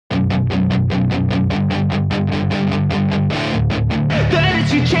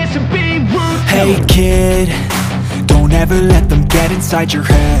Hey kid, don't ever let them get inside your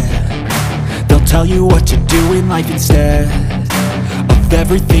head. They'll tell you what to do in life instead of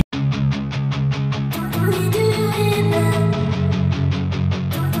everything.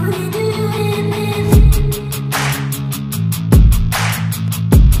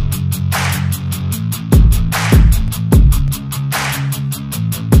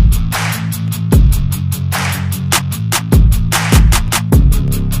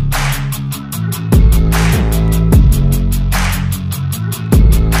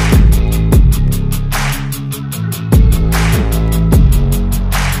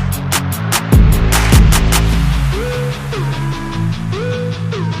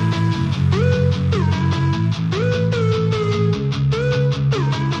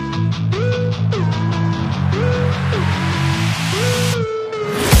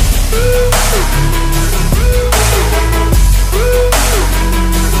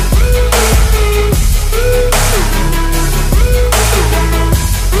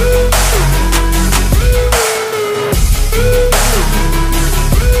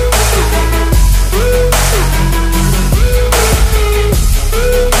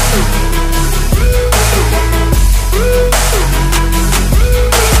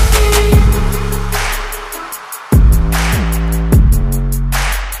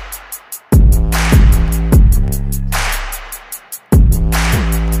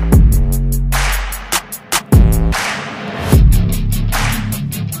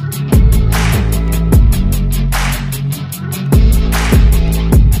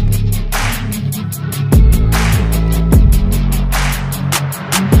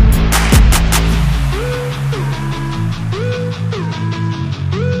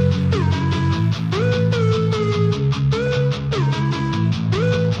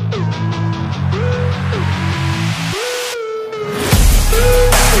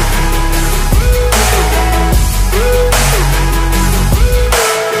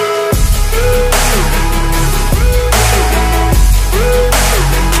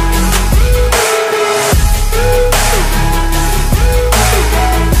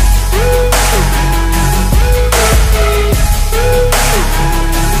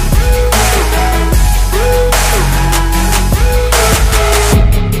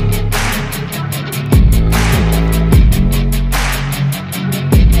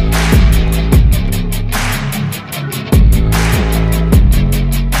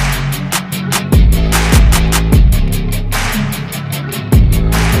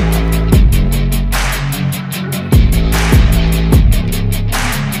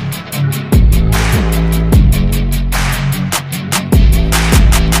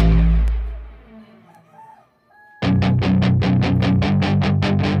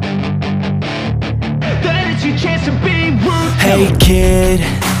 Hey kid,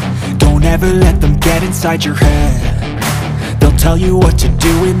 don't ever let them get inside your head. They'll tell you what to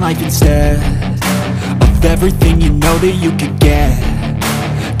do in life instead of everything you know that you could get.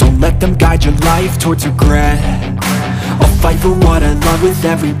 Don't let them guide your life towards regret. I'll fight for what I love with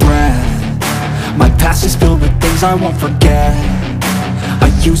every breath. My past is filled with things I won't forget. I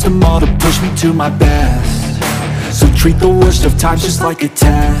use them all to push me to my best. So treat the worst of times just like a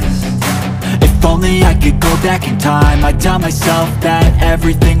test. If only I could go back in time, I'd tell myself that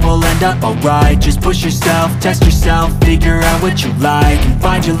everything will end up alright. Just push yourself, test yourself, figure out what you like, and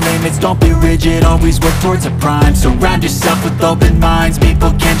find your limits, don't be rigid, always work towards a prime. Surround yourself with open minds,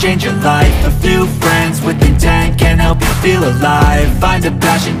 people can change your life. A few friends with intent can help you feel alive. Find a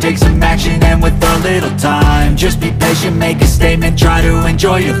passion, take some action, and with a little time, just be patient, make a statement, try to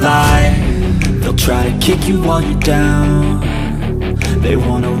enjoy your life. They'll try to kick you while you're down. They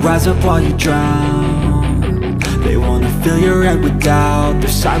wanna rise up while you drown. They wanna fill your head with doubt. They're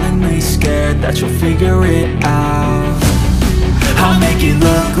silently scared that you'll figure it out. I'll make it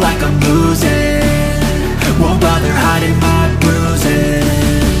look like I'm losing, won't bother hiding my bruises.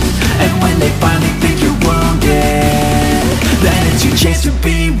 And when they finally think you're wounded, then it's your chance to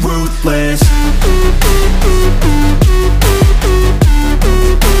be ruthless.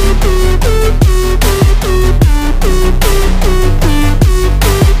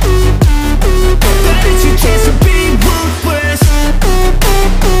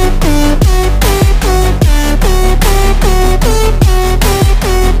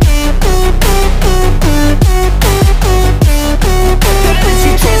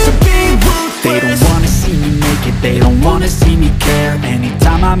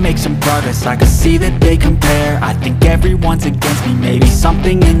 I can see that they compare. I think everyone's against me, maybe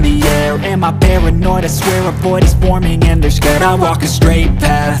something in the air. Am I paranoid? I swear a void is forming and they're scared. I walk a straight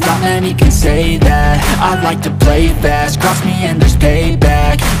path, not many can say that I like to play fast, cross me and there's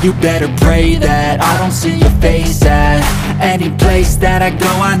payback. You better pray that I don't see your face at any place that I go.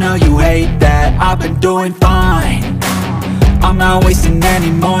 I know you hate that. I've been doing fine, I'm not wasting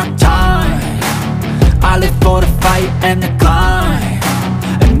any more time. I live for the fight and the climb,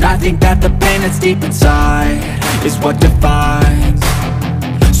 and I think that the pain that's deep inside is what defines.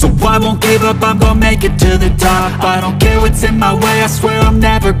 So I won't give up, I'm gonna make it to the top. I don't care what's in my way, I swear I'm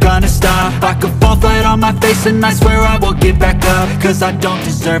never gonna stop. I could fall flat on my face and I swear I will get back up, cause I don't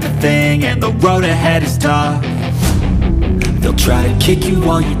deserve a thing and the road ahead is tough. They'll try to kick you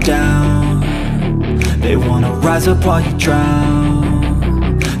while you're down, they wanna rise up while you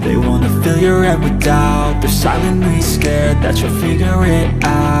drown. They wanna fill your head with doubt, they're silently scared that you'll figure it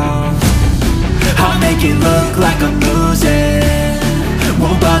out. I'll make it look like I'm losing,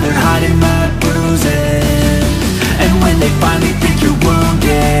 won't bother hiding my bruises. And when they finally think you're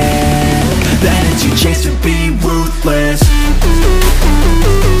wounded, then it's your chance to be ruthless.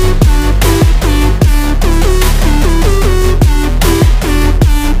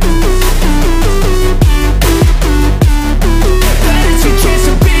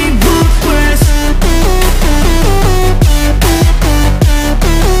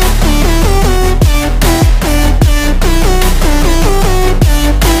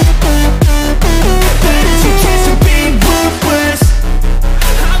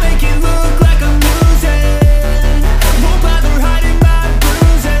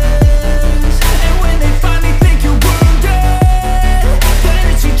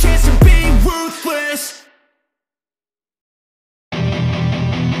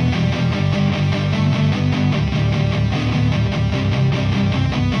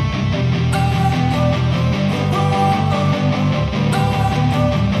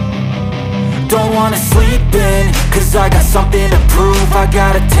 Don't wanna sleep in, cause I got something to prove. I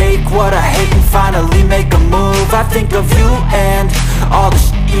gotta take what I hate and finally make a move. I think of you and all the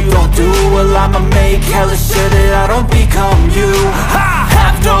shit you don't do. Well, I'ma make hella sure that I don't become you. I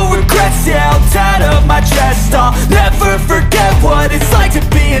have no regrets, yeah, I'll tie up my chest. I'll never forget what it's like to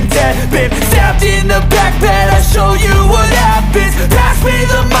be in debt. Been stabbed in the back bed, I'll show you what happens. Pass me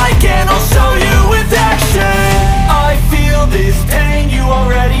the mic and I'll show you with action. I feel this pain, you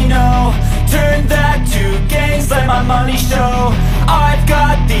already know. Turn that to gains, let my money show. I've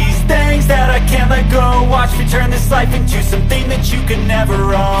got these things that I can't let go. Watch me turn this life into something that you can never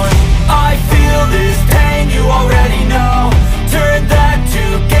own. I feel this pain, you already know. Turn that to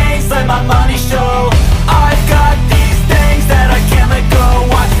gains, let my money show. I've got these things that I can't let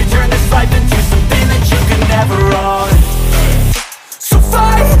go. Watch me turn this life into something that you can never own. So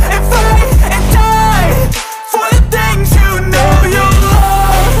fight and die for the things you know you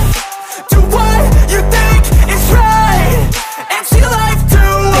love. Do what you think is right, and see life do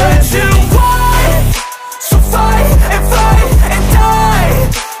what you want. So fight and die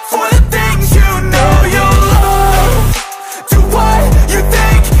for the things you know you love. Do what you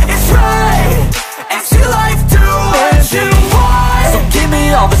think is right, and see life do what you want. So give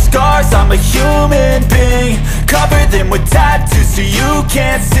me all the scars, I'm a human being. Cover them with tattoos so you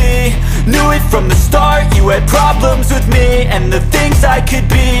can't see. Knew it from the start, you had problems with me and the things I could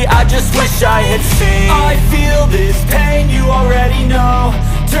be, I just wish I had seen. I feel this pain, you already know.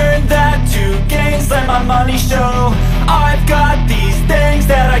 Turn that to gains, let my money show. I've got these things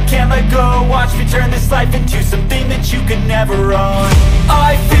that I can't let go. Watch me turn this life into something that you can never own.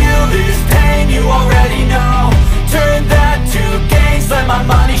 I feel this pain, you already know. Turn that to gains, let my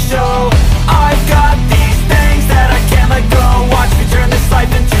money show. I've got these things that I can't let go. Watch me turn this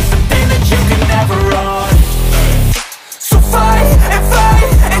life into something that you can never own. So fight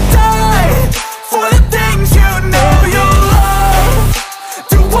and die for the things you know you love.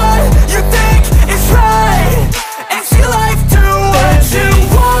 Do what you think is right, and see life do what you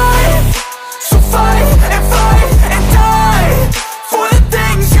want. So fight and die for the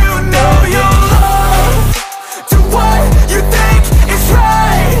things you know you love. Do what you think is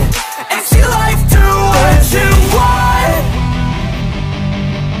right.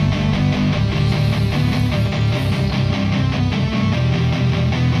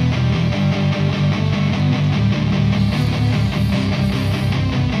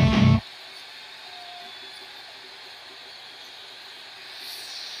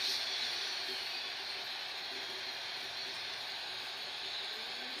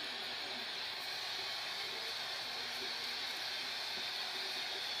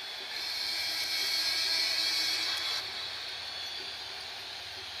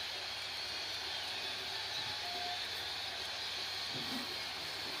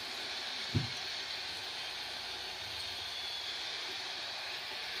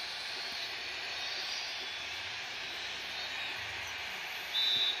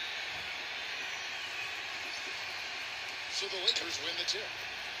 So the Lakers win the tip.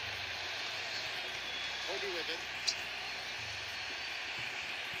 Kobe with it.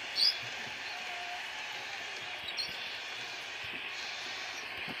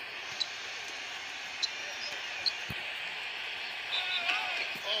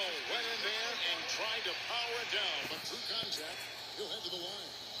 Oh, went in there and tried to power it down, but through contact, he'll head to the line.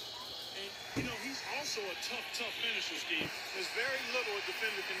 And, you know, he's also a tough finisher, Steve. There's very little a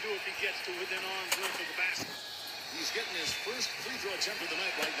defender can do if he gets to within arm's length of the basket. He's getting his first free throw attempt of the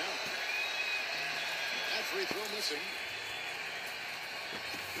night right now. That free throw missing.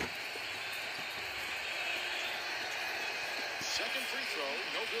 Second free throw,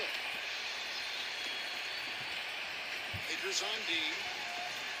 no good. Lakers on D.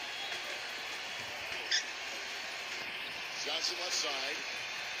 Johnson left side.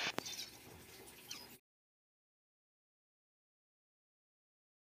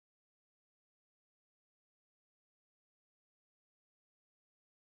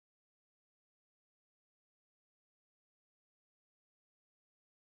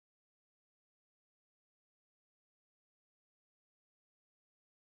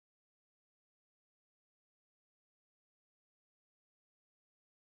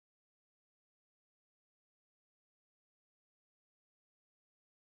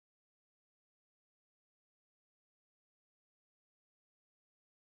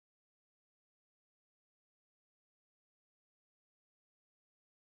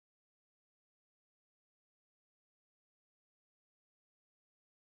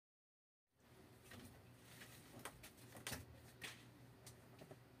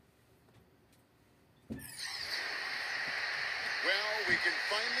 Well, we can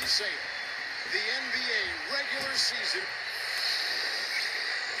finally say it. The NBA regular season.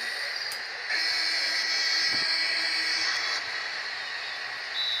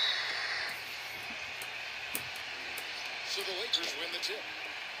 So the Lakers win the tip.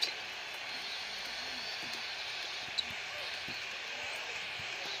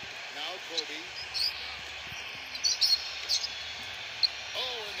 Now Kobe.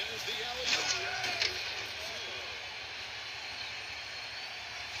 Oh, and there's the alley-oop.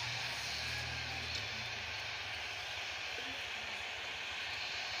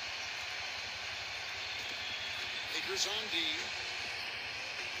 Lakers on D.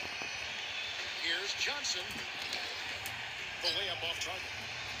 Here's Johnson. The layup off target.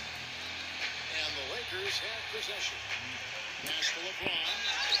 And the Lakers have possession. Pass to LeBron.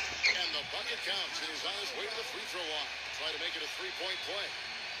 And the bucket counts. And he's on his way to the free throw line. Try to make it a three-point play.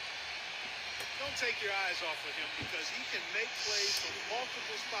 Don't take your eyes off of him because he can make plays from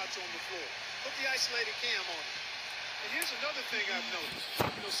multiple spots on the floor. Put the isolated cam on him. And here's another thing I've noticed.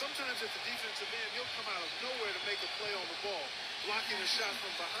 You know, sometimes at the defensive end, he'll come out of nowhere to make a play on the ball, blocking a shot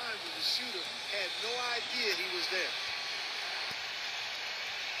from behind when the shooter had no idea he was there.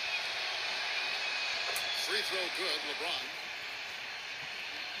 Free throw good, LeBron.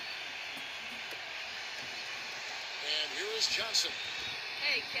 And here is Johnson.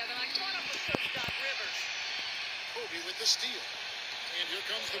 Hey, Kevin, I caught up with Coach Doc Rivers. Kobe with the steal. And here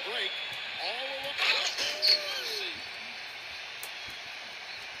comes the break. All along.